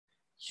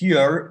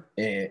here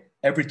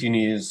everything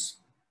is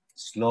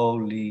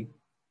slowly,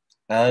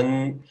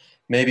 and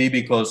maybe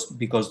because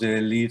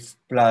the Live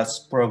Plus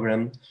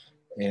program,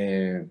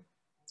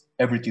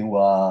 everything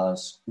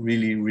was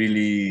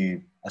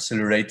really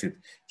accelerated.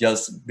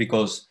 Just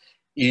because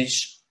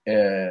each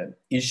 2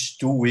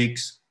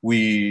 weeks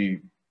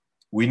we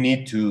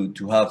need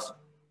to have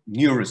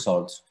new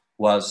results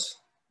was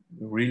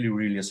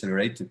really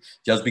accelerated.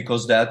 Just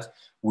because that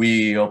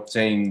we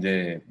obtained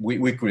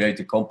we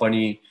create a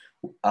company.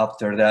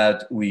 After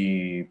that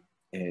we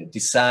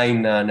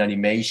design an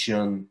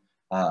animation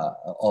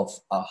of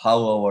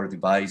how our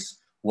device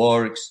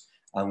works,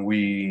 and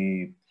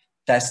we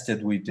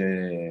tested with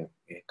the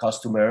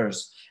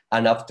customers.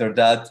 And after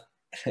that,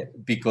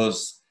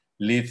 because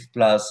Live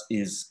Plus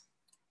is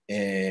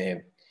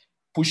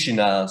pushing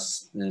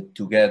us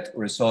to get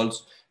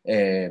results,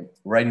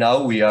 right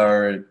now we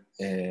are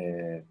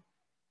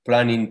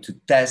planning to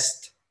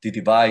test the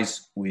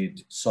device with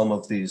some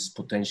of these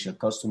potential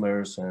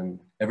customers, and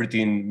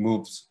everything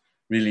moves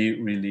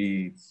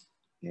really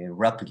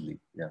rapidly.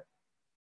 Yeah.